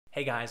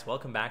Hey guys,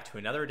 welcome back to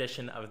another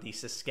edition of the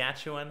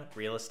Saskatchewan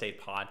Real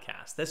Estate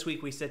Podcast. This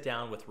week we sit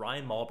down with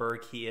Ryan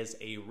Malberg. He is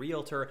a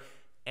realtor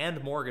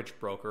and mortgage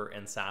broker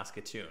in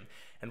Saskatoon.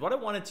 And what I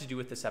wanted to do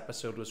with this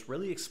episode was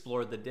really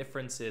explore the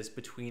differences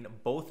between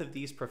both of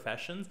these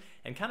professions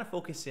and kind of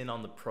focus in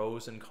on the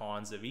pros and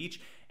cons of each.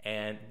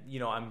 And,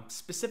 I'm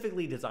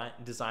specifically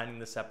designing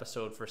this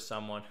episode for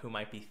someone who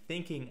might be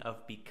thinking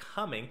of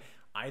becoming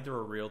either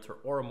a realtor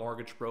or a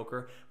mortgage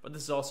broker, but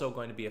this is also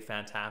going to be a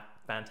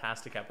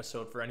fantastic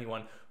episode for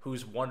anyone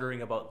who's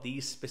wondering about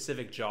these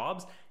specific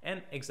jobs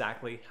and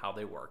exactly how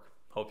they work.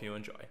 Hope you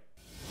enjoy.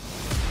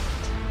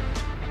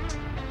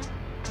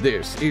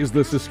 This is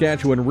the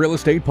Saskatchewan Real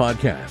Estate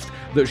Podcast,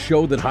 the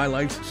show that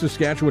highlights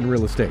Saskatchewan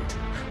real estate.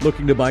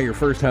 Looking to buy your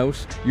first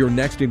house, your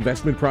next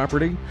investment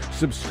property?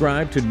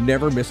 Subscribe to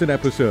never miss an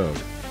episode.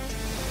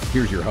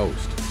 Here's your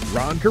host,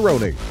 Ron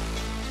Caroni.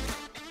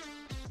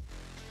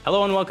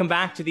 Hello and welcome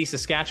back to the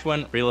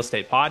Saskatchewan Real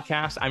Estate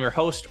Podcast. I'm your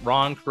host,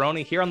 Ron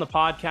Caroni. Here on the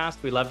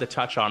podcast, we love to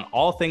touch on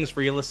all things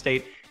real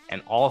estate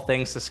and all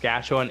things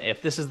Saskatchewan.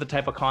 If this is the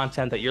type of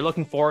content that you're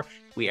looking for,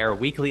 we air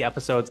weekly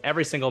episodes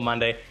every single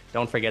Monday.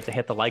 Don't forget to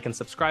hit the like and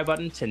subscribe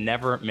button to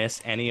never miss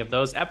any of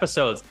those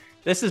episodes.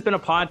 This has been a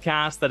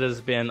podcast that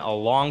has been a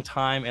long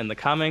time in the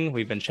coming.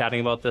 We've been chatting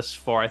about this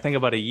for, I think,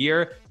 about a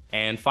year.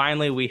 And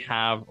finally, we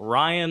have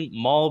Ryan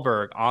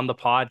Malberg on the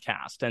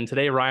podcast. And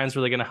today, Ryan's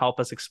really going to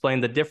help us explain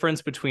the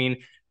difference between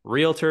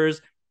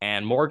realtors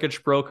and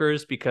mortgage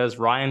brokers, because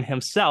Ryan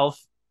himself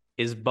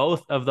is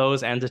both of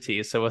those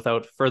entities. So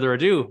without further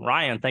ado,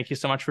 Ryan, thank you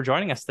so much for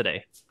joining us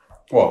today.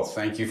 Well,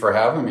 thank you for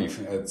having me.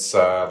 It's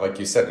like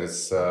you said,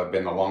 it's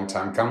been a long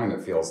time coming,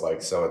 it feels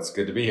like. So it's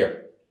good to be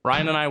here.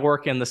 Ryan and I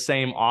work in the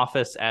same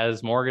office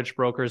as mortgage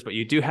brokers, but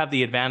you do have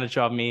the advantage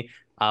of me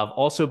of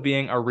also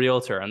being a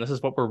realtor. And this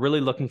is what we're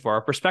really looking for,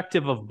 a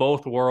perspective of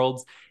both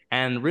worlds.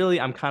 And really,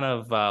 I'm kind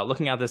of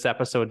looking at this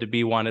episode to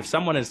be one. If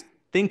someone is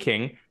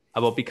thinking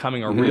about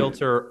becoming a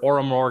realtor or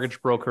a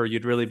mortgage broker,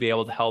 you'd really be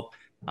able to help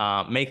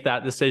make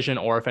that decision.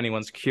 Or if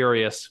anyone's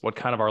curious what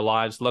kind of our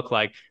lives look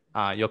like,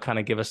 you'll kind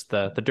of give us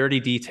the dirty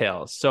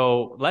details.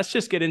 So let's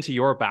just get into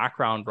your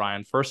background,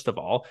 Ryan, first of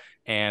all,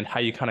 and how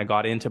you kind of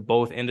got into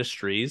both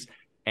industries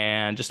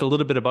and just a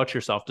little bit about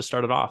yourself to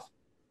start it off.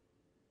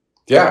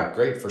 Yeah,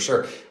 great, for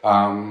sure.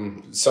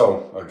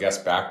 So I guess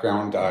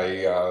background,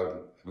 I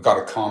got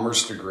a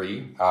commerce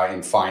degree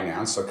in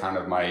finance. So kind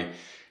of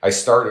I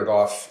started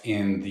off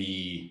in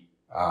the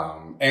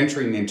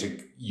entering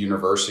into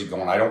university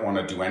going, I don't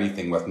want to do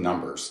anything with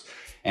numbers.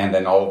 And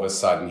then all of a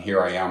sudden,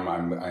 here I am,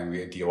 I'm going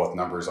to deal with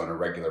numbers on a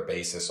regular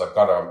basis. So I've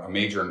got a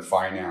major in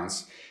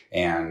finance.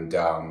 And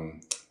from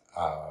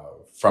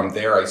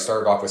there, I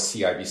started off with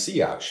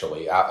CIBC,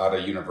 actually, out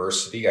of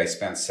university. I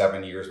spent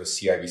 7 years with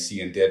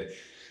CIBC and did,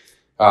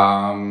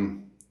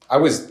 I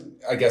was,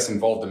 I guess,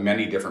 involved in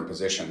many different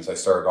positions. I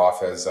started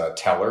off as a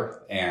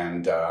teller,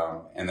 and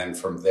then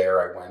from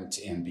there, I went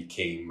and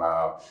became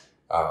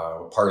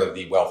part of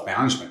the wealth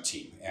management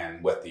team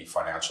and with the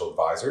financial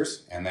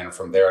advisors. And then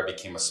from there, I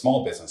became a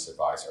small business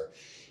advisor.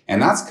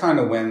 And that's kind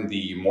of when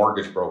the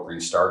mortgage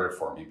brokering started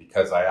for me,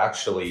 because I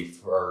actually,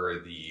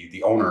 for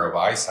the owner of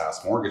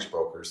ISAS Mortgage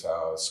Brokers,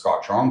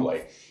 Scott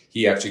Tremblay,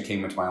 he actually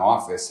came into my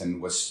office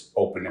and was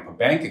opening up a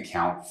bank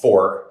account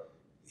for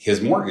his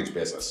mortgage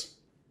business.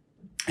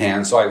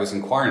 And so I was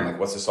inquiring, like,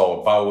 what's this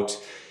all about?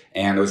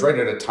 And it was right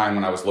at a time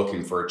when I was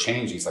looking for a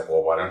change. He's like,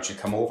 well, why don't you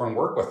come over and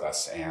work with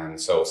us?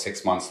 And so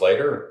 6 months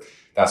later,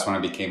 that's when I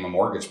became a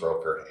mortgage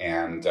broker.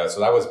 And so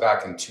that was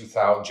back in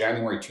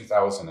January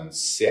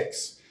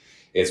 2006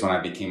 is when I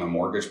became a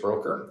mortgage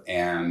broker.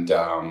 And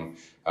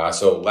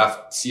so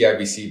left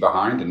CIBC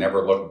behind and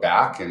never looked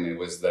back. And it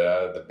was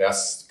the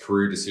best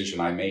career decision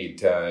I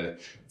made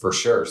for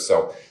sure.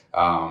 So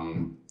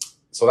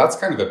that's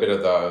kind of a bit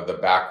of the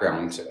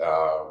background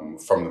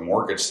from the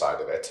mortgage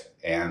side of it.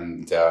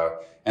 And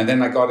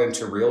then I got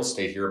into real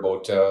estate here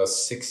about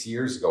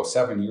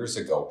 7 years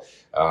ago.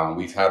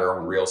 We've had our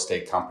own real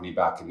estate company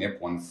back in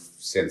Nipawin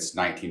since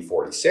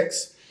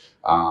 1946.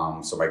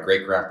 So my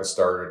great-grandpa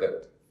started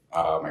it.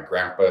 My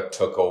grandpa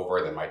took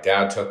over, then my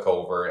dad took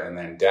over, and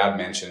then dad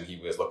mentioned he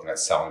was looking at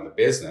selling the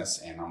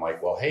business. And I'm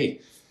like, well,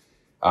 hey,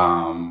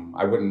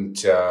 I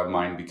wouldn't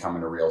mind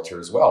becoming a realtor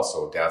as well.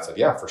 So dad said,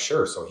 yeah, for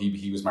sure. So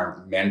he was my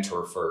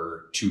mentor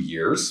for 2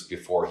 years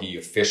before he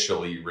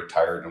officially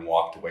retired and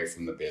walked away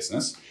from the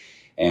business.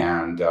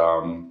 And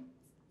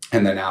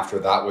then after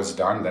that was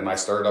done, then I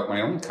started up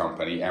my own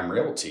company, M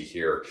Realty,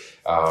 here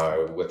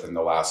within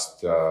the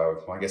last,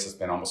 I guess it's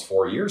been almost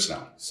 4 years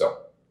now. So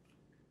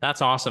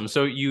that's awesome.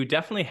 So you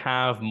definitely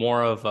have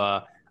more of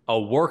a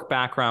work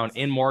background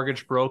in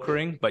mortgage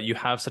brokering, but you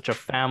have such a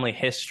family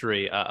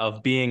history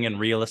of being in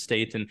real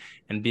estate and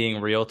being a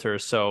realtor.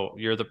 So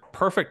you're the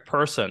perfect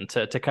person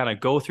to kind of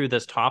go through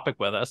this topic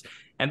with us.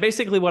 And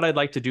basically what I'd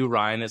like to do,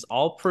 Ryan, is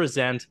I'll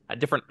present a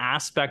different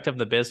aspect of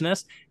the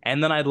business,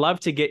 and then I'd love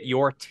to get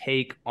your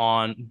take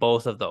on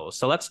both of those.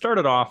 So let's start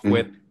it off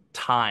with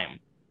time.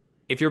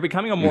 If you're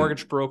becoming a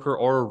mortgage broker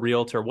or a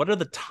realtor, what are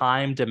the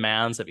time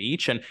demands of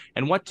each, and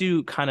what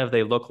do kind of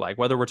they look like?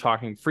 Whether we're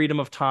talking freedom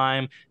of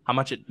time, how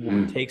much it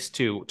takes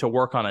to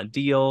work on a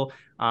deal,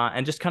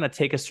 and just kind of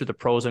take us through the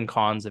pros and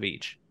cons of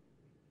each.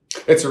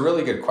 It's a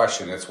really good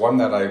question. It's one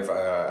that I've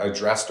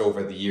addressed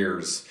over the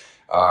years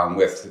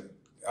with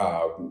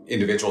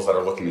individuals that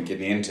are looking to get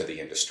into the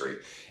industry.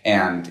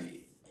 And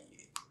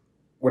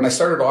when I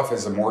started off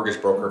as a mortgage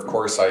broker, of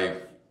course, I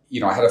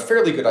had a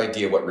fairly good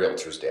idea what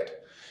realtors did,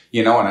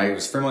 and I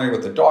was familiar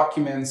with the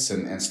documents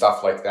and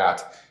stuff like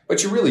that.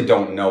 But you really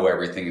don't know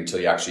everything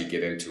until you actually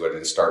get into it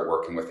and start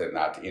working within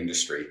that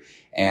industry.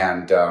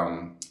 And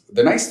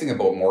the nice thing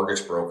about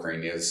mortgage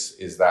brokering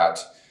is that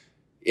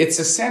it's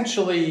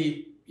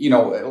essentially,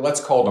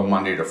 let's call it a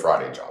Monday to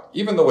Friday job.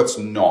 Even though it's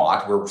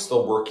not, we're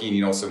still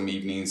working, some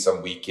evenings,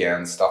 some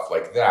weekends, stuff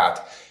like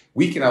that.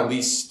 We can at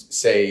least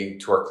say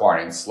to our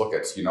clients, look,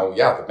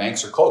 the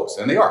banks are closed,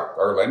 and they are.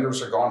 Our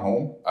lenders are gone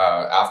home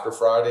after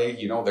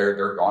Friday.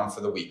 They're gone for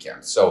the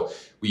weekend. So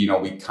we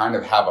kind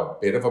of have a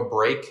bit of a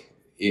break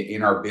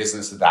in our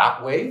business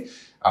that way.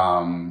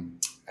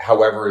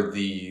 However,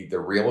 the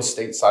real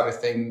estate side of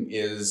thing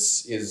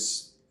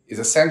is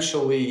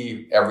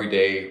essentially every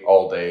day,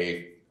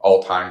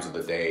 all times of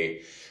the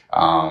day.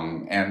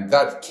 And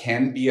that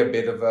can be a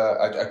bit of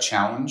a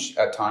challenge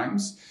at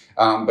times.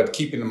 But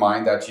keeping in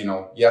mind that,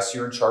 yes,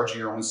 you're in charge of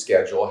your own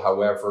schedule.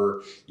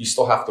 However, you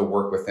still have to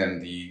work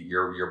within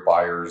your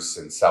buyers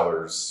and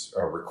sellers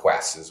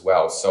requests as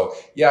well. So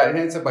yeah, it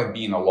ends up by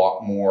being a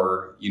lot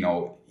more,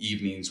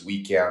 evenings,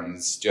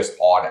 weekends, just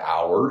odd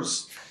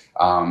hours.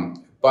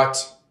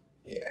 But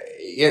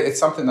it's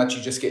something that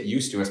you just get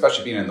used to,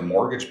 especially being in the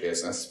mortgage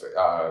business,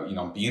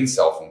 being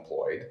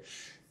self-employed.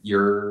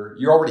 You're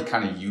already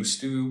kind of used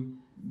to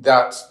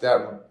that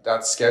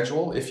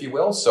schedule, if you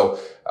will. So,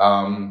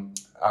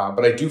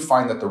 but I do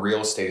find that the real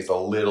estate is a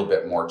little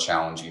bit more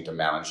challenging to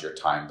manage your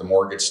time. The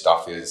mortgage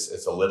stuff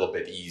is a little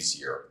bit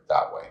easier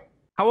that way.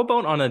 How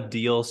about on a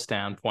deal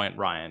standpoint,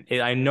 Ryan?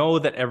 I know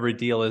that every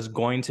deal is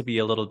going to be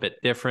a little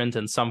bit different,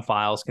 and some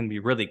files can be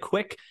really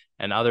quick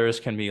and others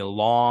can be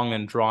long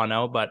and drawn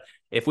out. But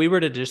if we were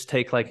to just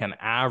take like an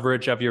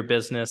average of your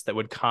business that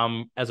would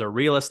come as a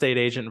real estate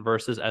agent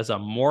versus as a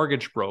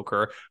mortgage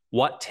broker,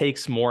 what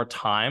takes more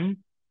time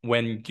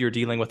when you're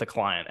dealing with a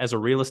client, as a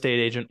real estate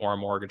agent or a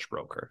mortgage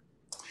broker?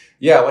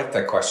 Yeah, I like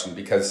that question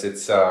because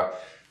it's when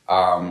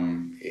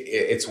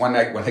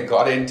I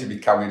got into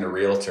becoming a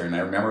realtor, and I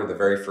remember the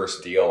very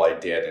first deal I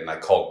did, and I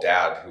called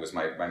Dad, who was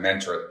my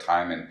mentor at the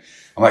time, and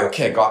I'm like,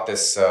 okay, I got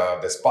this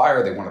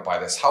buyer, they want to buy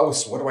this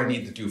house. What do I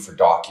need to do for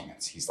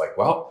documents? He's like,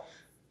 well,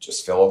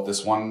 just fill out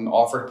this one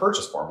offer to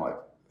purchase form. I'm like,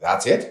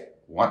 that's it?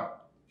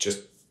 What?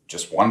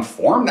 Just one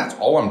form? That's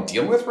all I'm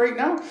dealing with right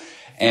now?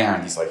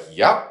 And he's like,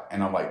 yep.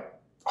 And I'm like,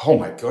 oh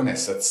my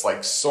goodness, it's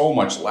like so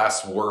much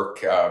less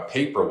work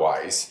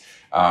paper-wise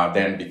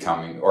than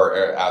becoming, or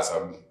as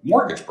a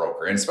mortgage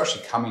broker, and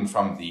especially coming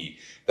from the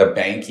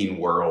banking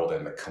world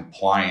and the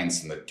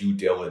compliance and the due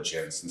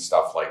diligence and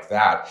stuff like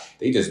that.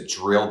 They just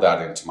drilled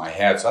that into my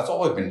head. So that's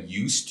all I've been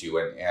used to.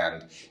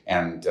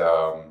 And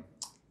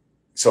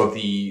so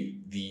the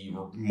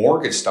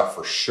mortgage stuff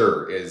for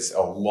sure is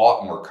a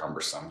lot more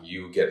cumbersome.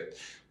 You get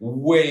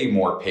way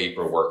more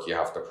paperwork you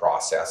have to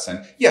process.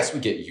 And yes, we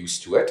get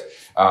used to it.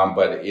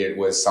 But it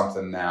was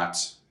something that,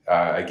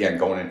 again,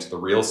 going into the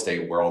real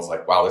estate world, is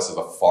like, wow, this is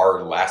a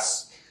far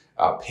less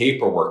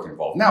paperwork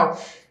involved. Now,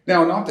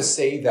 not to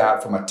say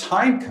that from a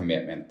time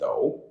commitment,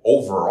 though,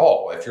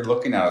 overall, if you're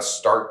looking at a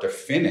start to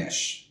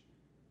finish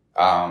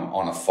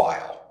on a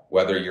file,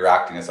 whether you're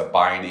acting as a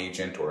buying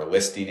agent or a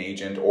listing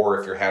agent, or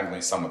if you're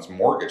handling someone's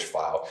mortgage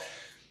file,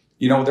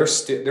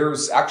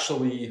 there's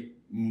actually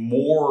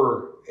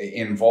more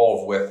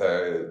involved with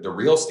the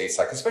real estate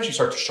side, especially you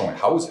start to showing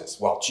houses.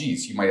 Well,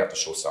 geez, you might have to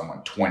show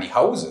someone 20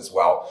 houses.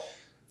 Well,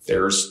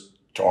 there's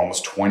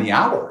almost 20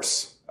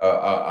 hours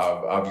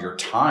of your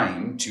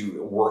time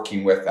to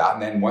working with that.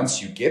 And then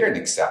once you get an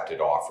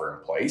accepted offer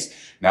in place,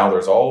 now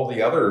there's all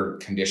the other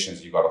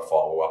conditions you got to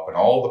follow up and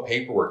all the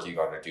paperwork you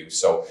got to do.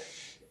 So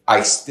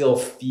I still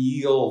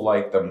feel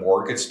like the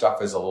mortgage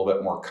stuff is a little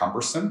bit more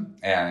cumbersome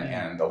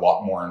and a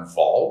lot more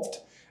involved.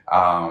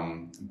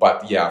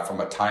 But yeah, from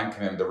a time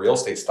commitment, the real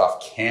estate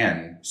stuff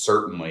can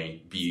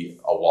certainly be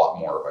a lot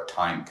more of a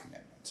time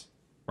commitment.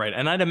 Right.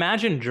 And I'd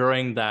imagine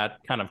during that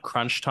kind of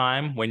crunch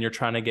time when you're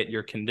trying to get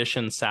your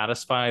conditions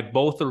satisfied,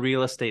 both the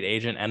real estate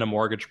agent and a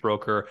mortgage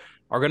broker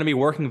are going to be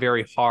working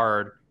very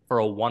hard for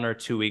a 1 or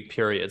 2 week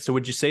period. So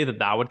would you say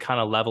that would kind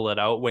of level it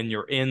out when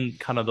you're in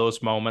kind of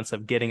those moments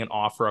of getting an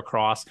offer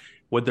across?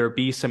 Would there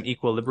be some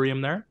equilibrium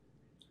there?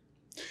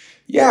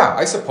 Yeah,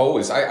 I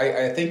suppose.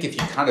 I think if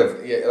you kind of,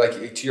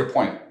 like to your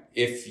point,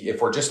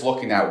 if we're just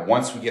looking at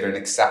once we get an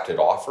accepted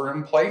offer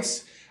in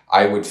place,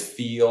 I would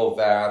feel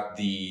that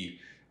the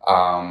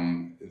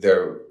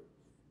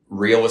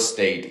real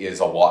estate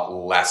is a lot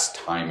less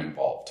time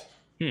involved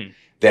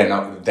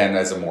than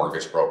as a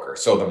mortgage broker.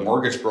 So the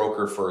mortgage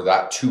broker for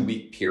that 2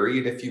 week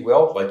period, if you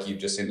will, like you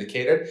just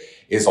indicated,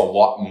 is a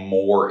lot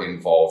more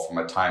involved from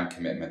a time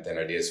commitment than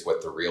it is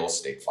with the real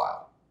estate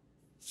file.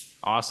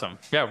 Awesome.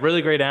 Yeah,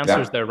 really great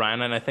answers Yeah. there,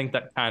 Ryan. And I think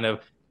that kind of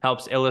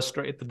helps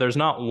illustrate that there's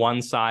not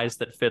one size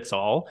that fits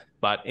all,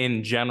 but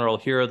in general,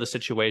 here are the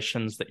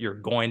situations that you're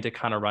going to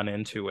kind of run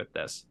into with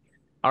this.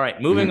 All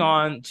right, moving Mhm.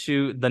 on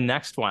to the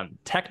next one,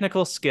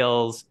 technical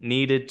skills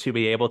needed to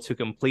be able to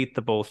complete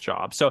the both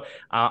jobs. So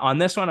on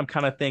this one, I'm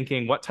kind of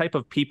thinking, what type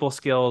of people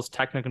skills,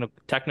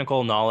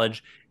 technical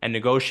knowledge, and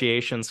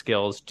negotiation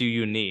skills do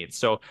you need?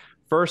 So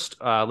first,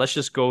 let's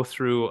just go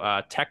through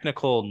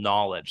technical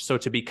knowledge. So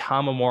to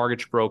become a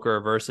mortgage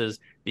broker versus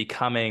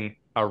becoming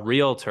a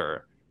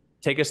realtor,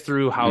 take us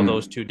through how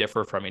those Mm. two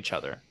differ from each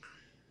other.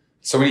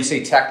 So when you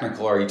say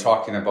technical, are you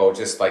talking about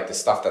just like the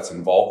stuff that's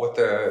involved with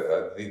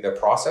the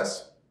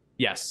process?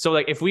 Yes. So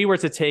like if we were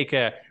to take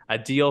a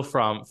deal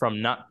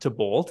from nut to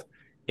bolt,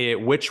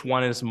 which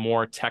one is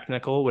more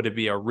technical? Would it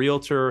be a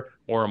realtor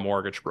or a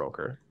mortgage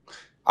broker?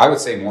 I would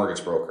say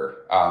mortgage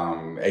broker.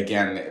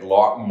 Again, a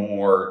lot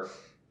more.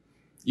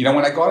 You know,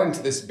 when I got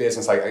into this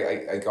business,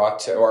 I got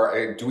to,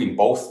 or doing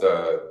both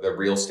the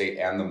real estate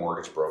and the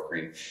mortgage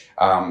brokering.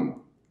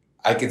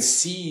 I could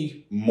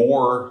see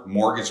more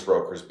mortgage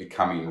brokers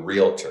becoming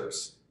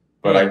realtors,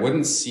 but I Mm,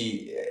 wouldn't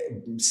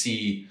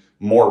see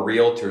more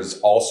realtors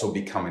also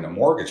becoming a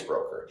mortgage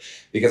broker,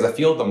 because I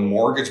feel the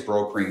mortgage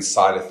brokering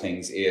side of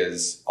things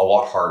is a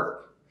lot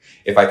harder,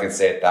 if I can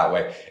say it that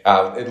way.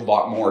 It's a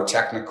lot more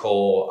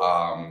technical.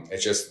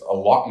 It's just a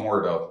lot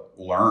more to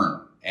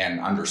learn and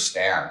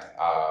understand.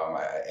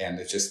 And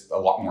it's just a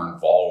lot more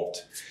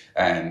involved,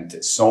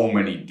 and so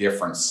many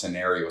different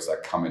scenarios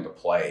that come into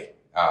play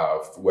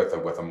with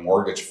a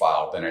mortgage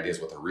file than it is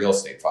with a real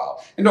estate file.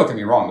 And don't get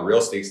me wrong, the real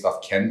estate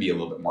stuff can be a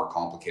little bit more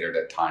complicated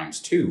at times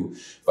too,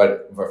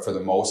 but for the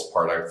most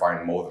part, I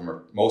find most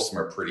of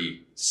them are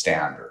pretty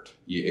standard,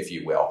 if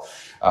you will.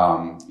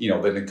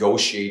 The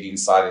negotiating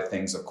side of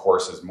things, of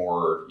course, is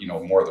more,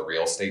 more the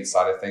real estate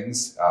side of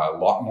things, a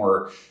lot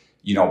more,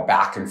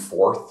 back and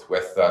forth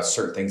with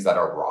certain things that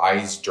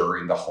arise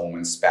during the home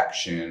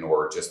inspection,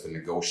 or just the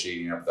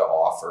negotiating of the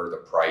offer, the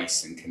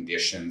price and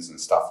conditions and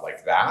stuff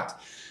like that.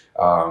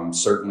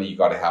 Certainly, you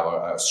got to have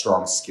a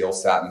strong skill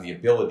set and the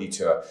ability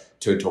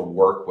to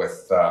work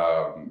with,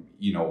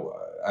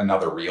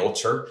 another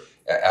realtor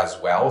as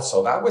well.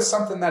 So that was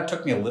something that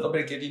took me a little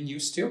bit of getting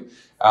used to.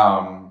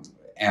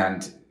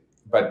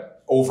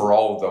 But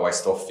overall, though, I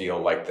still feel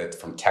like that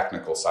from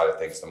technical side of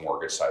things, the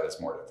mortgage side is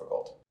more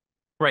difficult.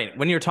 right.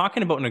 When you're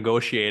talking about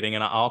negotiating,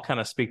 and I'll kind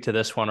of speak to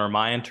this one or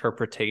my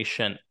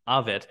interpretation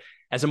of it,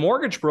 as a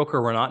mortgage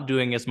broker, we're not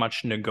doing as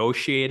much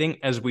negotiating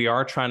as we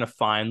are trying to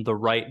find the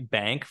right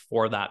bank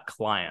for that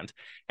client.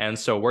 And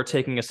so we're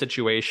taking a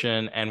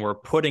situation and we're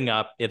putting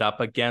it up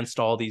against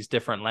all these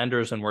different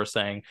lenders, and we're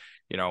saying,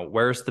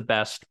 where's the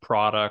best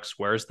products?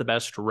 Where's the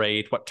best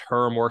rate? What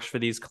term works for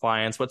these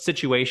clients? What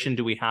situation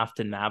do we have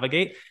to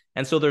navigate?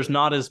 And so there's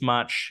not as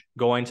much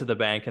going to the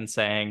bank and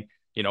saying,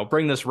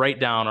 bring this rate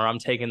down, or I'm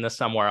taking this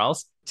somewhere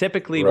else.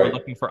 Typically, we're Right.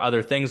 looking for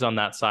other things on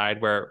that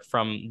side, where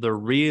from the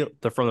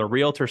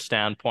realtor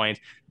standpoint,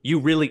 you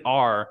really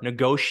are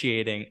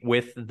negotiating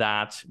with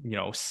that,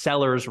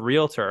 seller's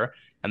realtor,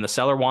 and the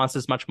seller wants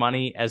as much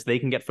money as they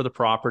can get for the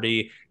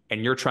property,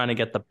 and you're trying to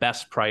get the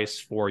best price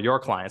for your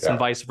clients, and Yeah.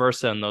 vice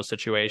versa in those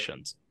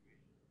situations.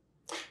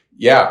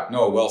 Yeah,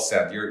 no, well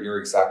said. You're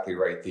exactly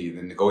right. The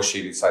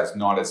negotiating side is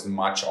not as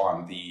much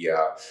on the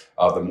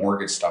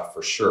mortgage stuff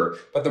for sure,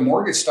 but the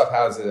mortgage stuff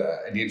has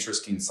an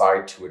interesting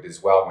side to it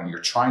as well when you're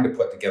trying to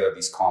put together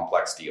these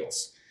complex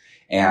deals.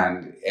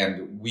 And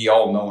we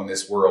all know in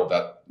this world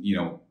that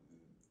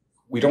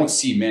we don't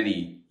see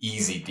many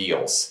easy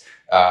deals,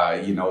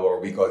 or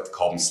we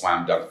call them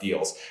slam dunk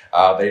deals.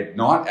 They're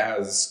not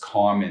as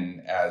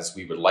common as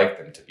we would like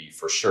them to be,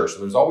 for sure. So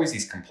there's always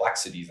these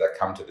complexities that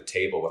come to the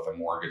table with a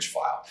mortgage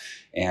file.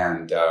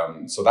 And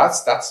so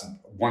that's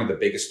one of the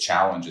biggest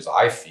challenges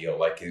I feel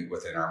like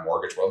within our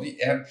mortgage world.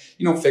 And,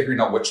 figuring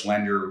out which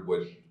lender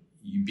would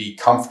be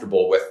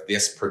comfortable with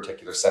this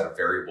particular set of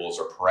variables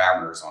or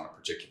parameters on a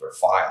particular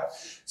file.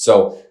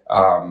 So,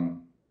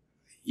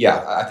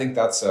 yeah, I think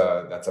that's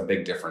a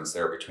big difference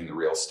there between the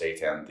real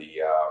estate and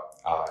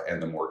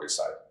the mortgage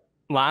side.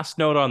 Last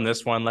note on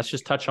this one, let's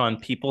just touch on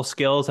people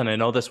skills. And I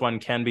know this one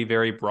can be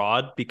very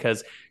broad,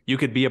 because you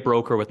could be a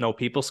broker with no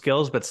people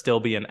skills, but still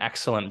be an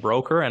excellent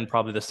broker. And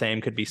probably the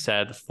same could be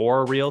said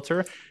for a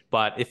realtor.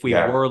 But if we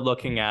Yeah. were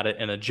looking at it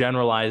in a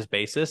generalized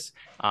basis,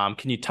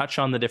 can you touch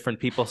on the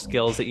different people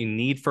skills that you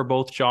need for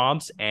both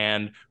jobs,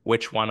 and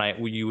which one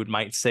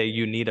might say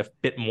you need a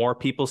bit more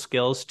people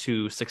skills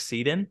to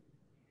succeed in?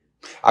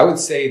 I would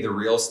say the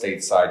real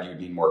estate side, you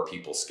need more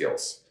people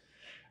skills.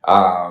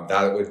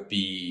 That would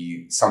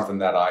be something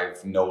that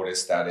I've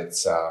noticed, that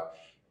it's a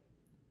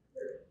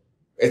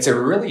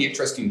really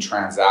interesting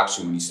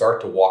transaction when you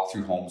start to walk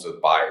through homes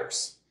with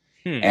buyers,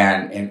 Hmm.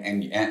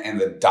 and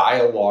the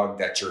dialogue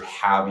that you're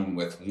having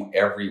with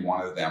every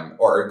one of them,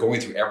 or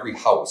going through every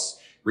house,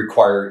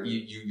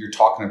 you're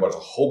talking about a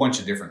whole bunch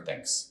of different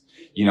things.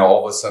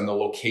 all of a sudden the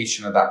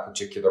location of that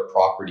particular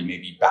property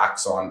maybe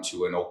backs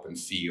onto an open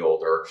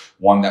field, or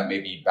one that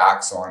maybe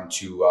backs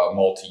onto a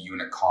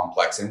multi-unit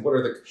complex. And what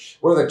are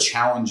the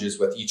challenges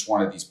with each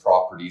one of these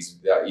properties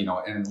that,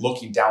 and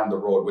looking down the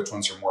road, which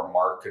ones are more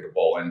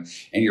marketable, and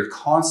you're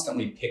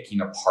constantly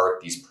picking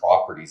apart these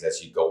properties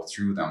as you go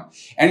through them.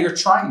 And you're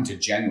trying to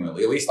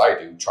genuinely, at least I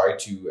do, try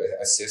to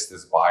assist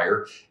this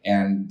buyer,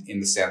 and in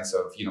the sense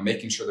of,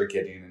 making sure they're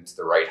getting into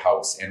the right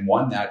house, and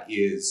one that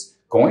is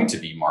going to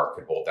be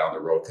marketable down the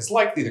road, because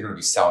likely they're going to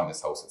be selling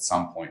this house at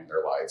some point in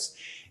their lives.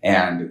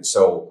 And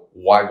so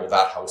why will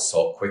that house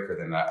sell quicker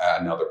than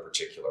another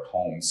particular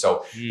home?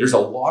 So there's a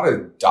lot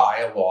of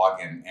dialogue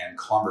and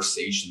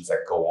conversations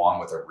that go on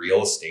with a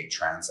real estate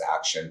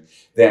transaction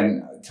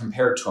than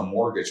compared to a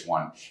mortgage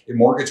one. A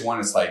mortgage one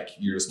is like,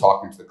 you're just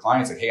talking to the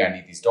clients, like, hey, I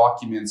need these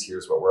documents.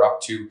 Here's what we're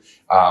up to.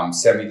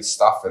 Send me the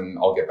stuff and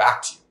I'll get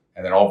back to you.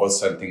 And then all of a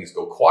sudden things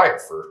go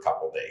quiet for a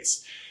couple of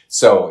days.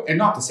 So, and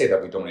not to say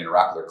that we don't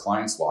interact with our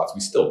clients lots, we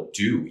still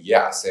do,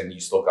 yes, and you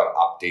still got to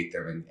update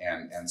them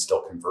and still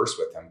converse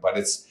with them. But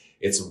it's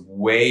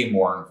way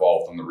more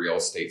involved on the real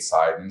estate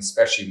side, and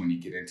especially when you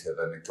get into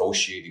the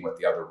negotiating with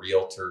the other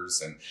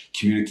realtors and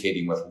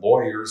communicating with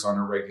lawyers on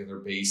a regular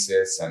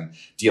basis and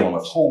dealing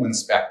with home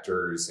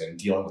inspectors and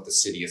dealing with the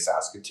city of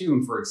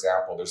Saskatoon, for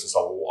example. There's just a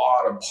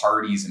lot of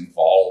parties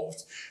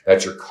involved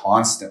that you're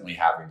constantly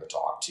having to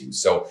talk to.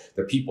 So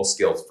the people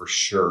skills for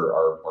sure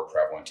are more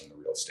prevalent in the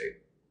real estate.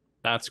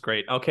 That's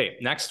great. Okay,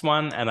 next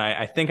one. And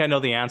I think I know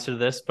the answer to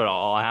this, but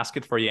I'll ask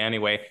it for you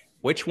anyway.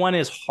 Which one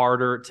is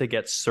harder to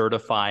get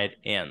certified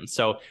in?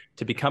 So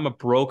to become a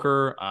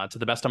broker, to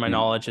the best of my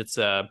knowledge, it's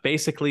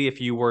basically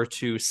if you were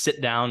to sit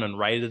down and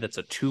write it, it's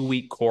a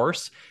 2-week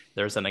course.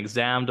 There's an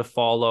exam to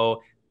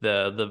follow.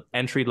 The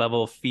entry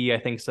level fee, I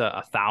think, is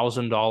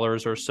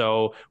 $1,000 or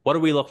so. What are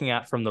we looking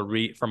at from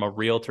a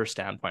realtor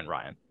standpoint,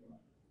 Ryan?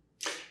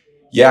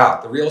 Yeah,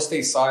 the real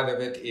estate side of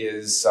it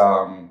is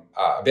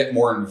a bit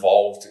more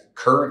involved.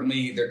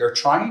 Currently, they're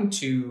trying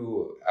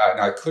to,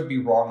 now I could be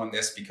wrong on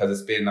this because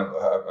it's been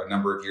a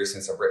number of years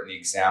since I've written the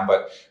exam,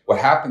 but what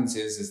happens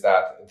is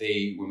that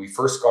when we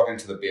first got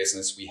into the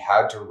business, we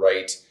had to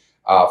write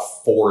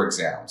 4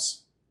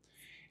 exams.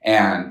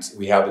 And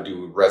we had to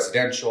do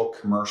residential,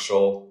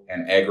 commercial,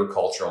 and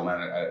agricultural,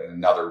 and then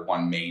another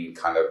one main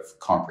kind of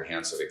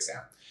comprehensive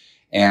exam.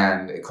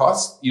 And it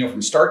costs,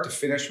 from start to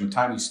finish, from the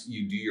time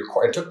you do your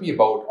course, it took me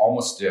about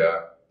almost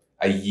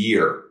a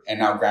year. And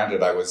now,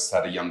 granted, I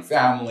had a young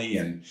family,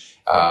 and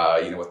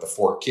with the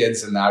 4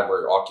 kids and that,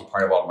 we're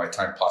occupying a lot of my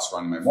time, plus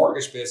running my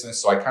mortgage business.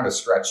 So I kind of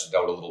stretched it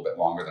out a little bit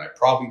longer than I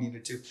probably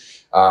needed to.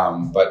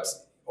 But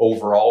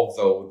overall,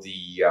 though,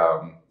 the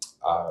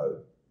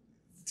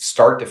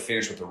start to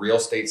finish with the real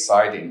estate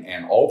side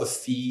and all the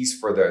fees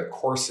for the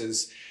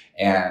courses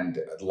and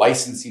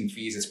licensing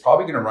fees, it's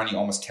probably going to run you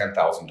almost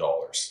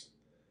 $10,000.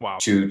 Wow.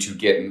 To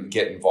get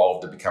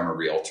involved to become a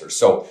realtor.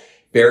 So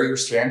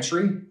barriers to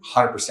entry,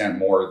 100%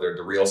 more.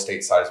 The real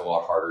estate side is a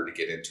lot harder to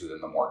get into than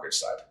the mortgage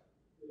side.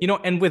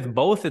 And with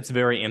both, it's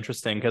very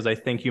interesting because I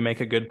think you make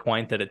a good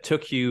point that it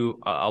took you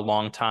a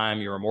long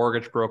time. You're a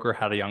mortgage broker,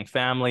 had a young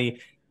family,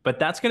 but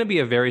that's going to be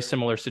a very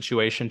similar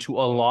situation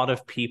to a lot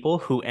of people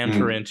who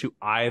enter into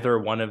either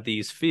one of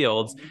these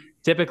fields.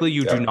 Typically,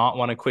 you do not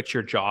want to quit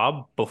your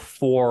job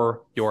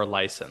before you're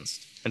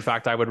licensed. In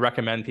fact, I would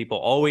recommend people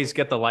always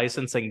get the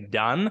licensing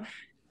done.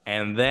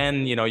 And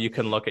then, you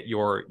can look at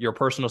your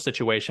personal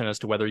situation as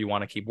to whether you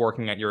want to keep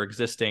working at your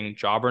existing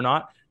job or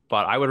not.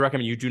 But I would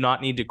recommend you do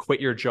not need to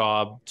quit your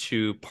job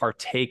to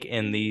partake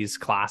in these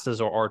classes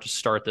or to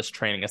start this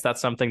training. Is that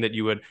something that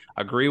you would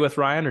agree with,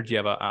 Ryan, or do you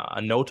have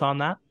a note on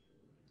that?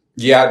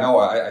 Yeah, no,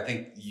 I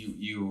think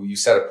you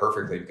said it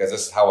perfectly, because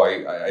this is how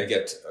I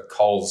get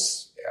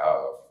calls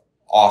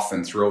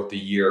often throughout the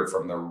year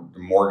from the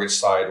mortgage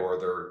side or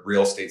the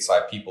real estate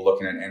side, people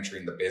looking at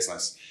entering the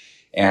business.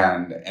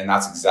 And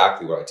that's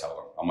exactly what I tell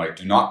them. I'm like,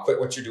 do not quit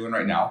what you're doing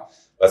right now.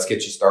 Let's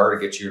get you started,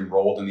 get you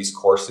enrolled in these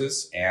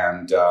courses.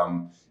 And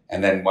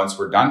then once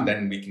we're done,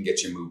 then we can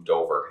get you moved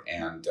over.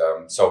 And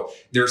so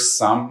there's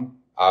some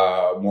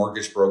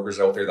mortgage brokers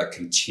out there that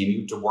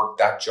continue to work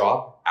that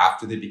job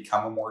after they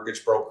become a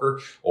mortgage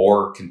broker,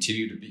 or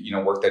continue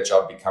to work that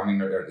job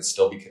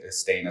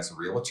staying as a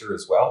realtor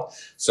as well.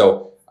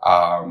 So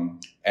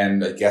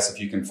and I guess if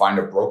you can find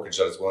a brokerage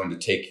that is willing to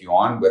take you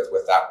on with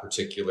that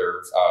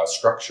particular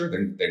structure,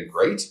 then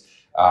great.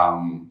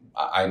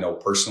 I know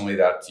personally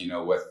that,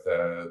 with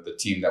the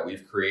team that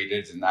we've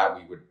created, and that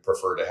we would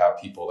prefer to have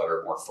people that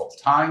are more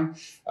full-time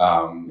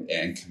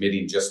and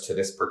committing just to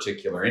this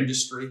particular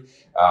industry.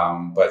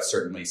 But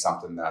certainly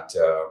something that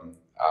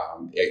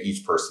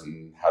each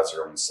person has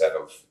their own set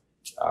of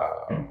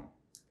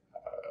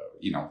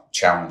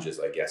challenges,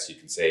 I guess you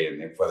can say,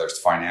 and whether it's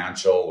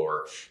financial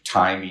or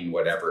timing,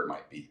 whatever it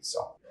might be.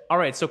 So. All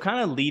right. So kind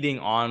of leading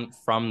on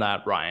from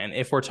that, Ryan,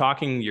 if we're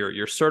talking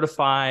you're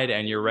certified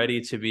and you're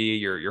ready to be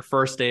your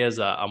first day as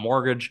a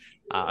mortgage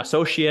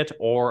associate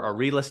or a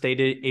real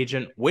estate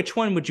agent, which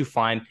one would you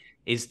find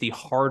is the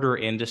harder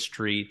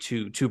industry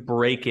to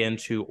break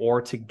into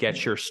or to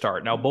get your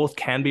start? Now, both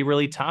can be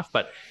really tough,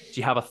 but do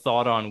you have a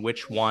thought on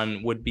which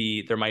one would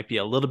be, there might be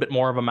a little bit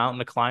more of a mountain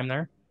to climb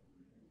there?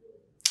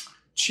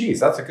 Geez,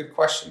 that's a good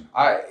question.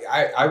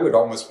 I would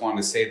almost want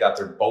to say that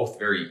they're both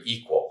very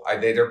equal.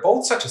 They're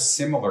both such a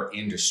similar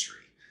industry.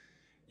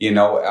 You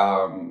know,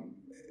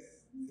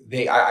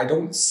 I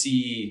don't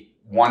see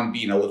one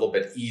being a little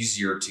bit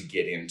easier to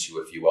get into,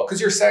 if you will,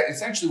 because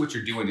essentially what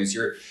you're doing is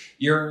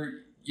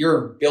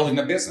you're building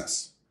a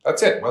business.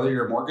 That's it. Whether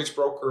you're a mortgage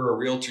broker or a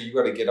realtor, you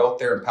got to get out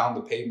there and pound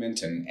the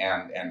pavement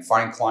and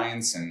find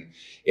clients. And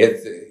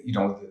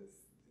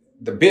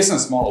the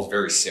business model is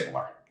very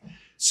similar.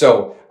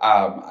 So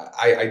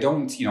I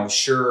don't,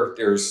 sure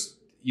there's,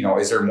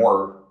 is there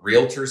more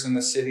realtors in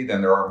the city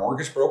than there are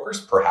mortgage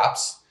brokers?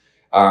 Perhaps.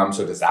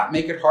 So does that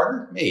make it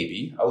harder?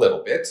 Maybe a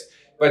little bit.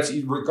 But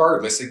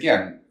regardless,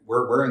 again,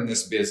 we're in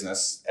this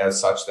business as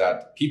such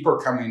that people are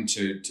coming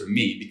to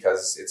me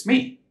because it's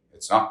me.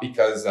 It's not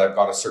because I've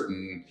got a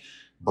certain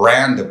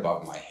brand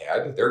above my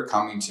head. They're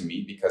coming to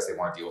me because they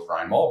want to deal with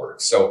Ryan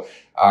Malberg. So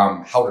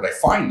how did I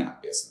find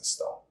that business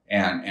though?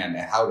 And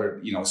how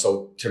did,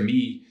 so to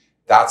me,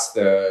 that's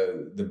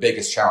the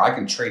biggest challenge. I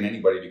can train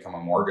anybody to become a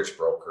mortgage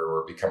broker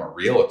or become a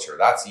realtor.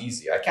 That's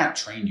easy. I can't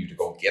train you to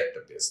go get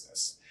the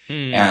business.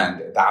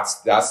 And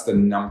that's the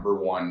number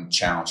one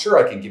challenge. Sure,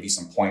 I can give you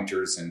some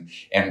pointers and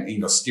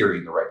steer you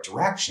in the right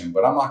direction,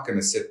 but I'm not going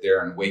to sit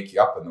there and wake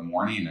you up in the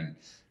morning and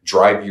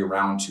drive you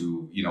around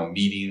to,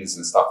 meetings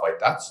and stuff like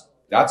that.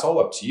 That's all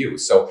up to you.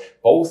 So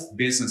both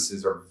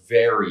businesses are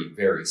very,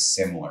 very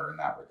similar in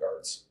that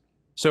regards.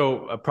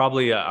 So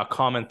probably a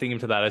common theme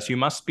to that is you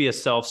must be a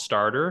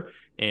self-starter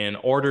in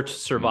order to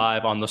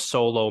survive on the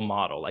solo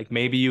model. Like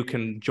maybe you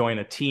can join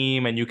a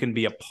team and you can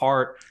be a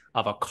part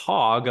of a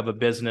cog of a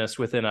business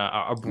within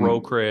a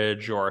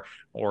brokerage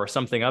or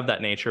something of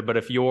that nature. But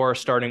if you're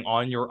starting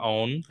on your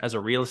own as a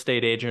real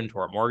estate agent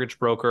or a mortgage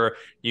broker,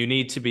 you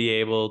need to be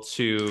able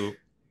to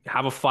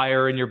have a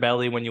fire in your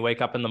belly when you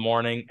wake up in the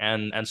morning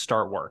and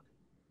start work.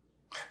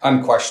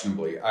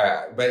 Unquestionably,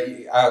 but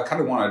I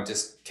kind of want to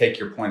just take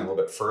your point a little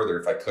bit further,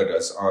 if I could,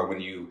 as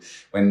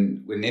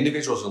when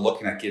individuals are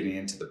looking at getting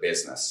into the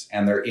business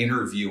and they're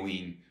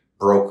interviewing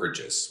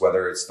brokerages,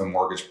 whether it's the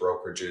mortgage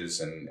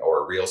brokerages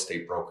or real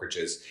estate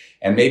brokerages,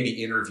 and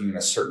maybe interviewing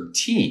a certain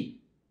team,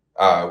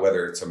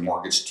 whether it's a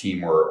mortgage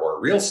team or a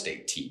real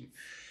estate team,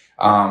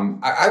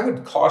 I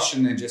would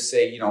caution and just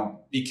say,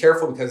 be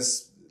careful,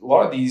 because a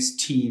lot of these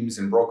teams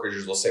and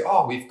brokerages will say,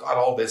 "Oh, we've got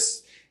all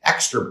this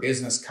extra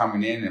business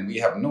coming in and we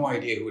have no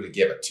idea who to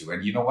give it to.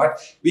 And you know what?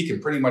 We can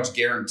pretty much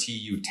guarantee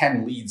you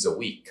 10 leads a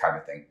week," kind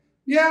of thing.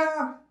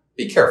 Yeah,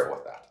 be careful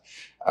with that.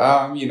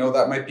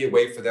 That might be a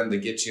way for them to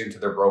get you into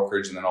their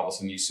brokerage. And then all of a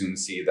sudden you soon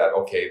see that,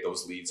 okay,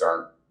 those leads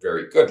aren't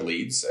very good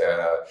leads,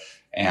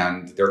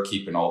 and they're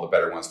keeping all the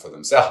better ones for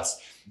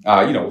themselves.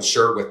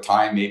 Sure, with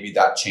time, maybe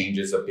that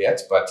changes a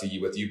bit, but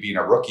with you being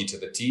a rookie to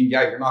the team,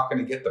 yeah, you're not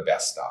going to get the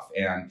best stuff.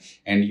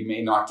 And you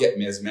may not get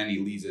as many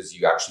leads as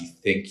you actually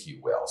think you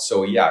will.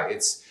 So yeah,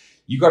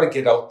 you got to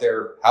get out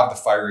there, have the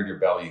fire in your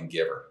belly and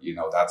give her.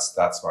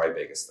 That's my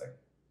biggest thing.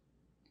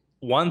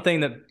 One thing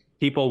that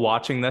people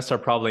watching this are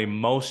probably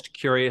most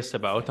curious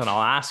about, and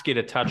I'll ask you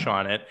to touch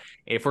on it.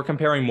 If we're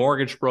comparing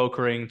mortgage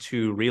brokering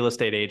to real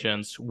estate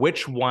agents,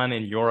 which one,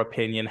 in your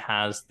opinion,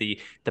 has the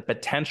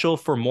potential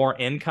for more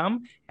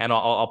income? And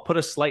I'll put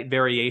a slight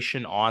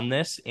variation on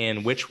this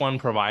in which one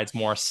provides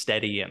more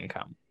steady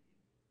income.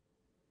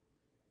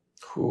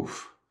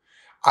 Oof.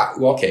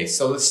 Okay,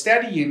 so the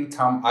steady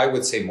income, I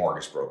would say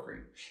mortgage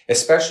brokering,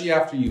 especially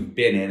after you've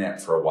been in it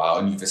for a while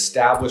and you've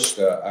established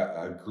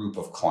a group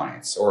of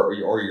clients or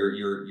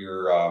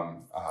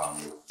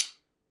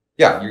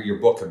your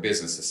book of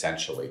business,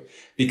 essentially.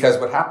 Because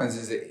what happens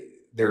is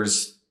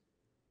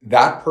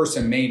that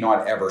person may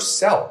not ever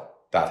sell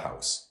that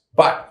house,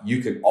 but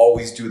you can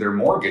always do their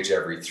mortgage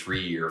every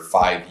 3 or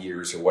 5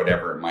 years or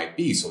whatever it might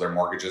be. So their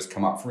mortgages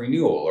come up for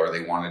renewal, or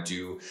they want to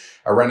do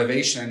a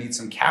renovation and need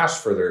some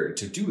cash to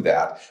do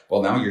that.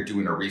 Well, now you're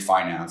doing a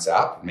refinance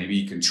app. Maybe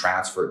you can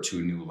transfer it to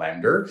a new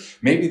lender.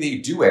 Maybe they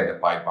do end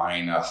up by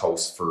buying a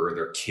house for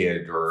their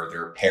kid or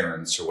their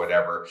parents or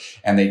whatever,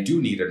 and they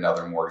do need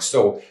another mortgage.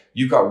 So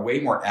you've got way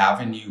more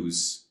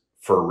avenues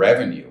for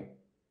revenue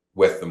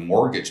with the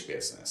mortgage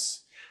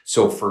business.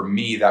 So for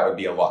me, that would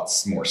be a lot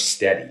more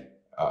steady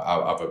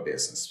of a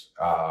business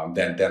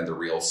than the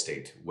real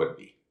estate would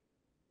be.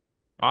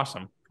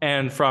 Awesome.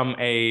 And from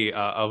a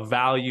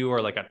value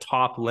or like a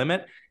top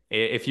limit,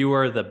 if you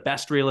were the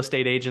best real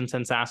estate agent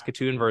in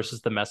Saskatoon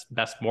versus the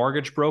best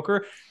mortgage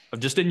broker,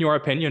 just in your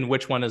opinion,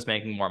 which one is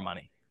making more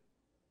money?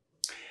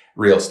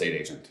 Real estate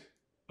agent.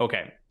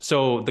 Okay.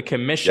 So the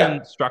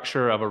commission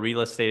structure of a real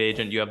estate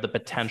agent, you have the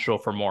potential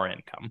for more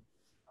income.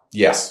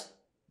 Yes.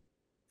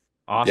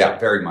 Awesome. Yeah,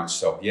 very much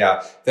so.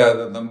 Yeah,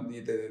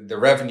 the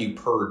revenue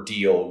per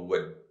deal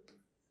would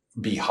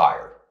be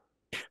higher.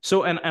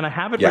 So, and I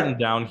have it written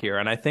down here,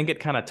 and I think it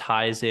kind of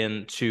ties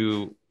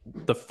into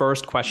the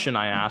first question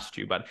I asked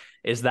you, but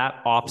is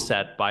that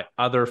offset by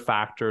other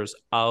factors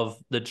of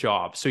the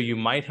job? So you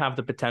might have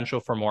the potential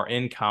for more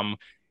income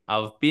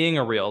of being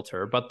a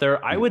realtor, but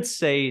there, I would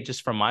say,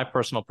 just from my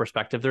personal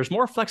perspective, there's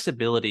more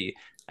flexibility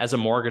as a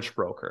mortgage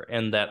broker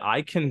in that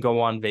I can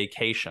go on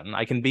vacation.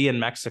 I can be in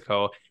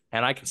Mexico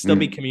and I can still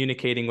be Mm.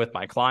 communicating with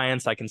my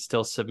clients. I can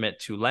still submit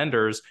to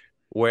lenders,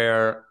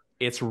 where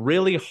it's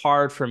really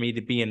hard for me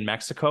to be in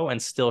Mexico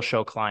and still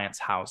show clients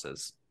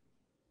houses.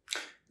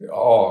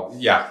 Oh,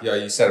 yeah, yeah,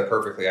 you said it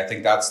perfectly. I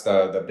think that's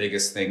the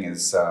biggest thing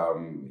is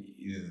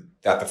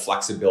that the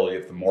flexibility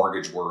of the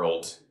mortgage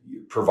world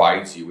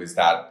provides you is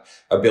that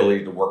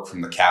ability to work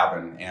from the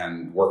cabin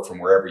and work from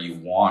wherever you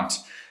want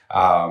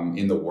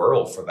in the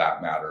world, for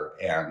that matter.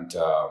 And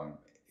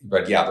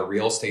but yeah, the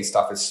real estate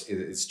stuff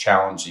is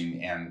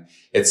challenging, and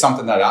it's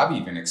something that I've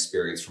even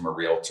experienced from a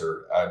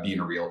realtor, being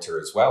a realtor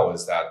as well.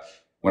 Is that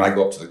when I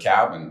go up to the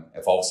cabin,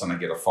 if all of a sudden I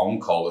get a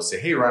phone call to say,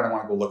 "Hey, Ryan, I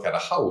want to go look at a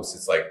house,"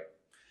 it's like,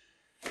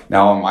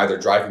 now I'm either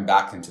driving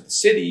back into the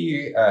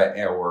city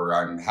or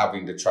I'm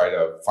having to try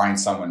to find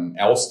someone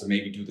else to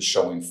maybe do the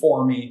showing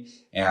for me.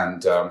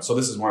 And so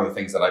this is one of the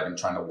things that I've been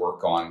trying to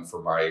work on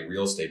for my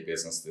real estate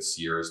business this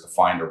year, is to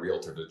find a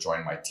realtor to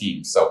join my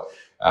team. So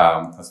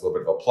that's a little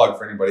bit of a plug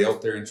for anybody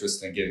out there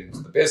interested in getting into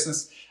the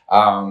business.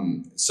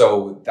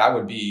 So that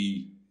would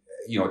be,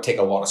 take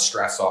a lot of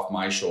stress off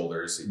my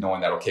shoulders, knowing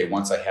that, okay,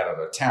 once I head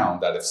out of town,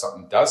 that if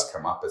something does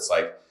come up, it's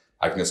like,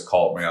 I can just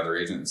call my other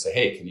agent and say,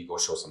 hey, can you go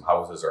show some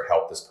houses or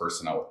help this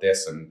person out with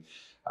this? And,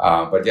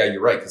 but yeah,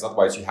 you're right. Because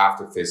otherwise you have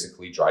to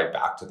physically drive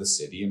back to the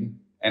city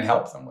and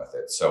help them with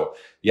it. So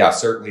yeah,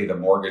 certainly the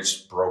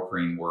mortgage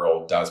brokering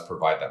world does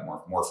provide that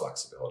more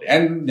flexibility.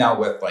 And now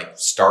with like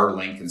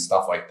Starlink and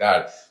stuff like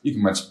that, you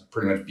can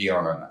pretty much be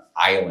on an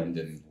island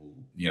and,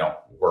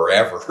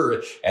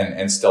 wherever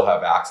and still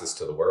have access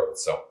to the world.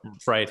 So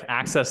right.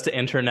 Access to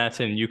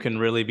internet, and you can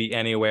really be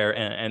anywhere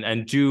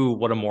and do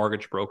what a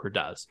mortgage broker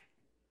does.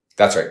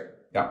 That's right.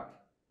 Yeah.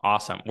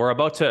 Awesome. We're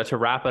about to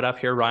wrap it up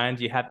here, Ryan.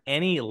 Do you have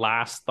any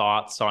last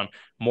thoughts on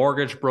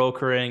mortgage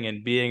brokering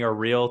and being a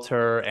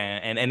realtor,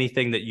 and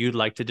anything that you'd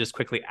like to just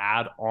quickly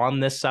add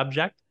on this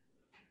subject?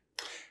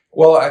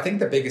 Well, I think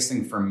the biggest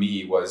thing for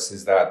me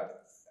is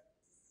that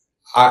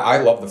I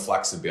love the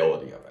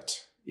flexibility of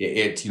it.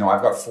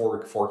 I've got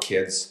four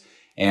kids,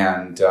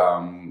 and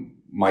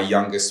my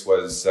youngest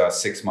was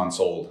 6 months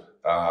old.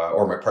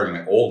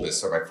 My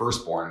oldest, or my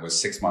firstborn,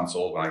 was 6 months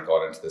old when I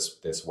got into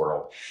this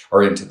world,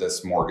 or into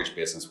this mortgage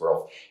business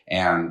world.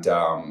 And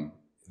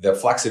the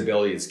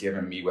flexibility it's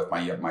given me with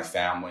my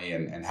family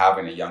and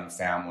having a young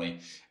family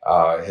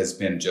has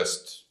been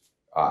just,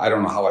 I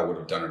don't know how I would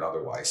have done it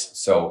otherwise.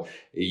 So,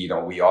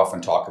 we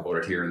often talk about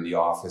it here in the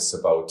office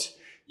about,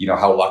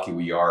 how lucky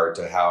we are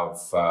to have,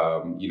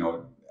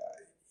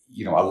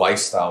 a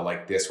lifestyle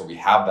like this where we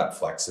have that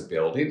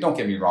flexibility. Don't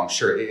get me wrong,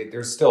 sure,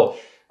 there's still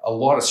a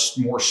lot of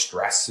more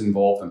stress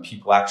involved than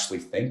people actually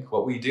think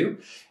what we do.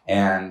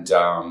 And,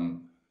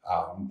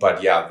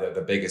 but yeah,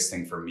 the biggest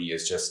thing for me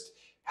is just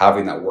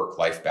having that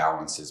work-life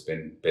balance has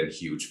been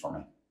huge for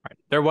me. Right.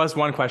 There was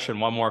one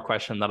more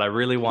question that I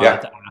really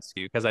wanted to ask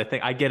you, because I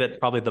think I get it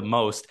probably the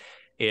most.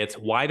 It's,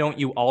 why don't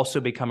you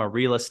also become a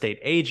real estate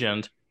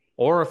agent?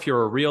 Or if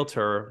you're a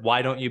realtor,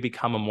 why don't you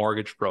become a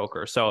mortgage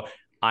broker? So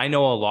I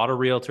know a lot of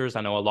realtors.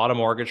 I know a lot of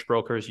mortgage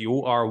brokers.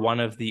 You are one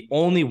of the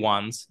only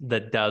ones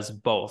that does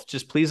both.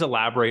 Just please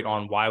elaborate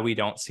on why we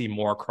don't see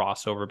more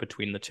crossover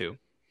between the two.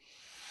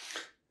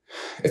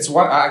 It's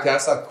one, I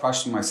asked that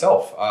question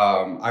myself.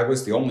 I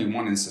was the only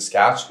one in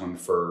Saskatchewan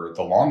for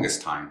the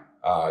longest time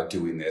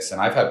doing this. And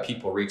I've had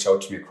people reach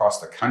out to me across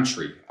the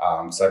country.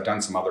 So I've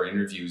done some other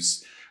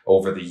interviews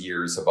over the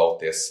years about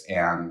this.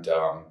 And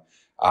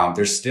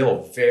there's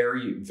still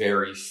very,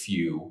 very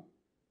few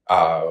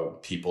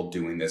people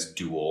doing this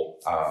dual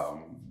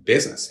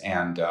business.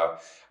 And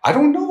I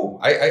don't know.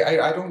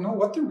 I don't know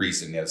what the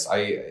reason is.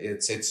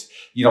 It's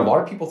a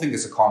lot of people think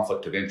it's a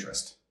conflict of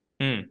interest.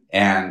 And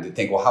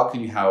think, well, how can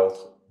you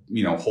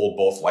hold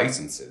both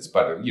licenses?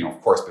 But,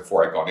 of course,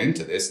 before I got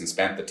into this and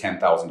spent the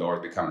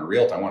 $10,000 becoming a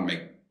realtor, I want to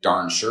make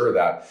darn sure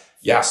that,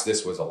 yes,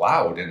 this was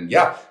allowed. And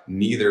yeah,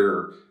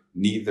 neither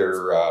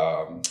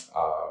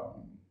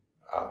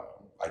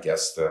I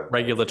guess the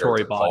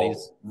regulatory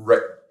bodies.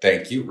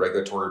 Thank you.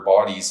 Regulatory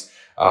bodies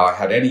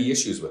had any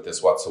issues with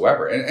this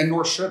whatsoever, and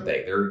nor should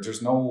they. There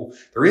is no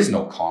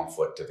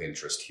conflict of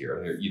interest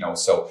here.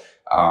 So,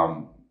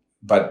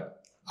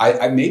 but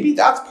I maybe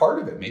that's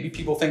part of it. Maybe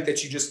people think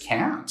that you just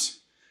can't.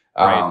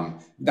 Right.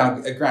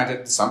 Now,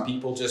 granted, some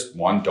people just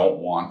don't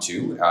want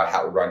to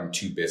run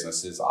two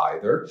businesses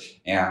either,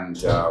 and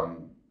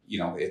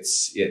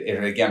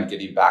and again,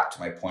 getting back to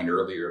my point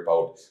earlier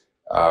about.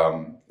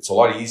 It's a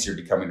lot easier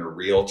becoming a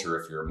realtor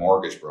if you're a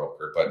mortgage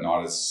broker, but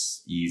not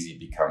as easy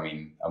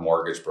becoming a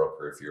mortgage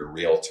broker if you're a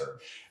realtor.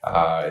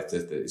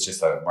 It's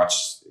just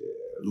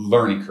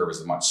learning curve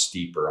is much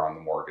steeper on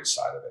the mortgage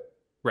side of it.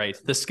 Right.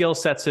 The skill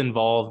sets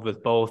involved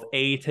with both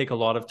take a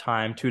lot of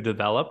time to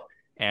develop,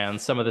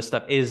 and some of this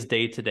stuff is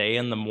day to day.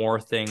 And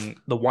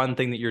the one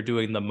thing that you're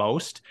doing the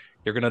most,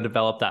 you're going to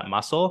develop that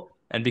muscle.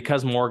 And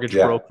because mortgage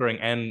Yeah. brokering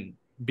and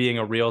being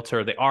a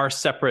realtor, they are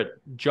separate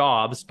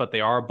jobs, but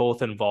they are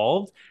both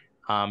involved.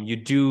 You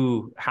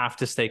do have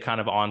to stay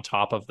kind of on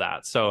top of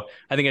that. So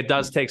I think it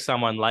does take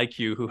someone like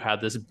you who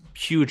had this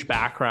huge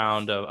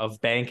background of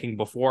banking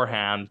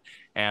beforehand,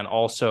 and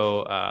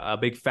also a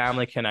big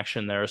family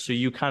connection there. So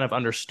you kind of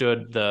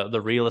understood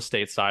the real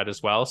estate side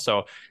as well.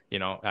 So,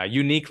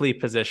 uniquely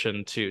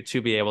positioned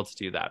to be able to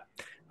do that.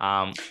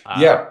 Yeah, go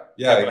ahead,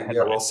 Yeah.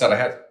 Ryan. Well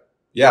said.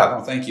 Yeah,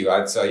 no, thank you.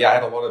 I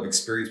had a lot of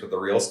experience with the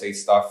real estate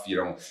stuff,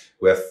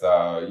 with,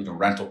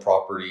 rental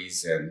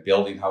properties and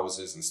building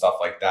houses and stuff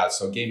like that.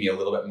 So it gave me a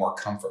little bit more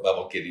comfort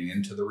level getting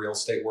into the real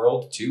estate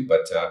world too.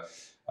 But yeah,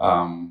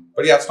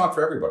 it's not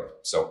for everybody.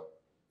 So.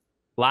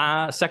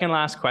 Second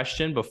last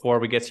question before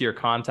we get to your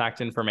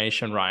contact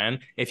information, Ryan.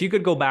 If you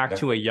could go back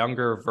to a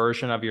younger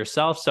version of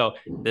yourself, so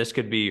this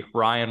could be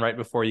Ryan right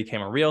before you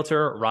became a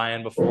realtor,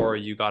 Ryan before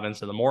you got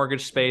into the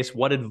mortgage space,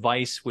 what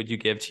advice would you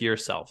give to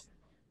yourself?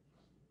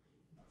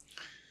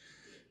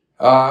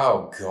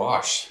 Oh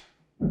gosh,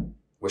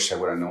 wish I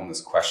would have known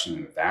this question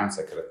in advance.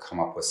 I could have come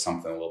up with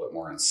something a little bit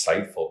more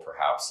insightful,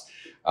 perhaps.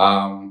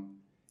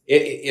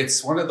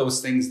 It's one of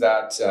those things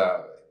that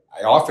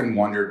I often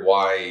wondered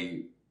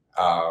why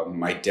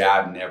my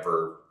dad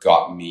never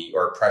got me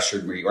or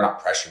pressured me, or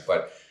not pressured,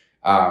 but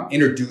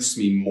introduced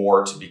me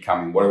more to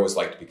becoming what it was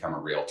like to become a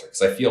realtor.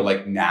 Because I feel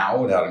like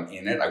now that I'm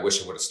in it, I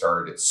wish I would have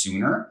started it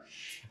sooner.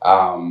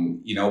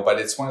 But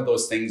it's one of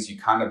those things you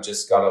kind of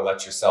just got to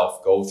let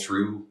yourself go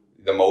through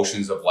the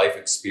motions of life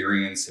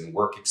experience and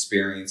work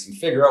experience and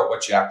figure out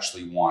what you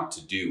actually want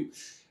to do.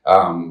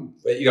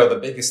 But the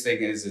biggest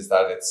thing is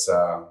that it's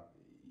a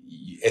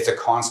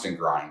constant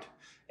grind,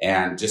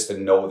 and just to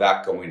know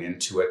that going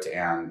into it.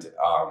 And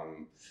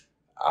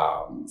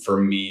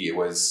for me, it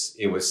was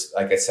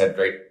like I said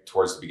right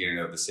towards the beginning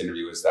of this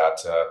interview, is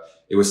that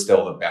it was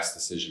still the best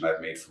decision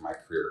I've made for my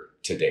career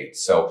to date.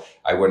 So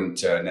I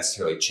wouldn't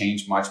necessarily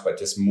change much, but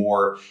just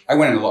more. I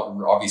went in a lot,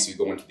 obviously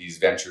go into these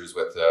ventures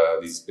with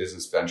these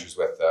business ventures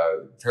with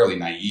fairly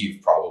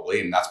naive,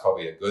 probably, and that's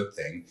probably a good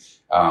thing.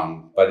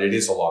 But it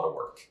is a lot of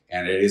work,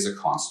 and it is a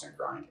constant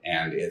grind,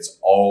 and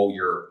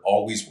you're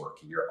always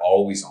working, you're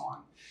always on.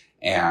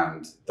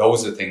 And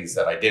those are things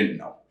that I didn't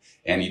know.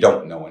 And you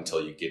don't know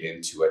until you get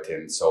into it.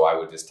 And so I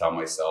would just tell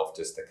myself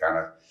just to kind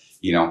of,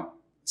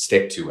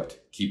 stick to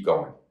it, keep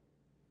going.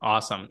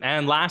 Awesome.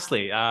 And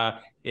lastly,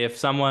 if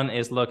someone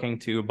is looking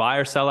to buy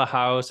or sell a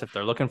house, if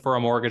they're looking for a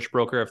mortgage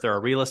broker, if they're a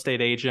real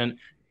estate agent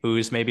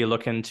who's maybe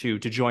looking to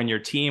join your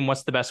team,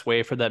 what's the best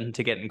way for them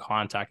to get in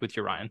contact with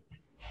you, Ryan?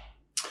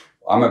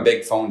 I'm a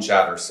big phone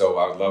chatter, so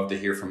I would love to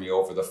hear from you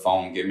over the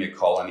phone. Give me a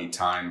call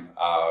anytime,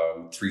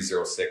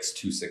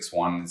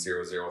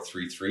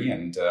 306-261-0033,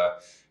 and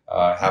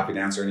happy to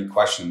answer any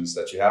questions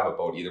that you have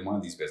about either one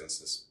of these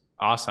businesses.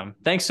 Awesome.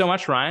 Thanks so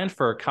much, Ryan,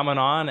 for coming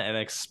on and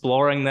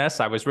exploring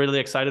this. I was really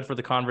excited for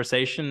the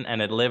conversation,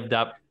 and it lived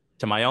up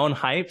to my own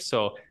hype.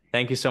 So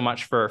thank you so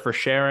much for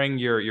sharing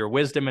your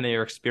wisdom and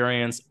your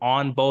experience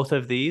on both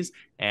of these.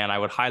 And I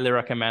would highly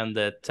recommend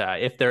that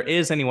if there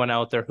is anyone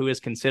out there who is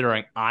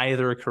considering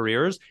either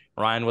careers,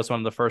 Ryan was one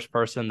of the first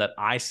person that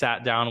I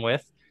sat down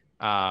with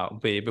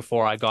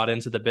before I got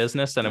into the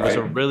business. And it was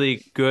a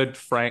really good,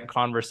 frank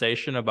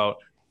conversation about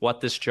what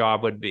this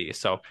job would be.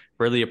 So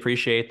really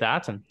appreciate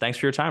that. And thanks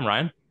for your time,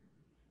 Ryan.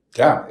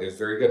 Yeah, it was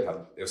very good.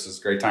 It was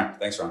a great time.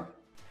 Thanks, Ron.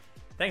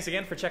 Thanks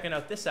again for checking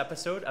out this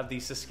episode of the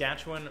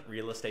Saskatchewan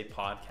Real Estate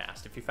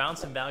Podcast. If you found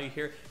some value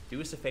here, do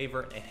us a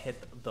favor and hit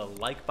the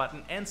like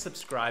button and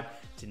subscribe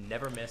to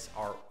never miss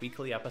our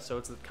weekly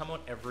episodes that come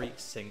out every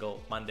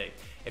single Monday.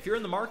 If you're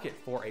in the market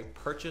for a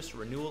purchase,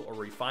 renewal, or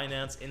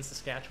refinance in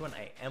Saskatchewan,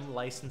 I am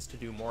licensed to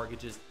do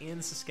mortgages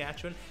in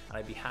Saskatchewan, and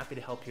I'd be happy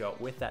to help you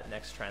out with that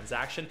next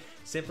transaction.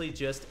 Simply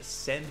just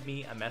send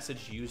me a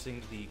message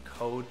using the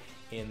code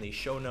in the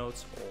show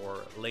notes or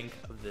link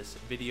of this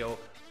video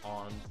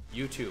on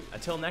YouTube.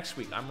 Until next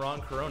week, I'm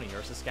Ron Caroni,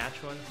 your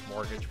Saskatchewan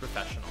mortgage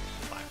professional.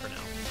 Bye for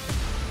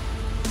now.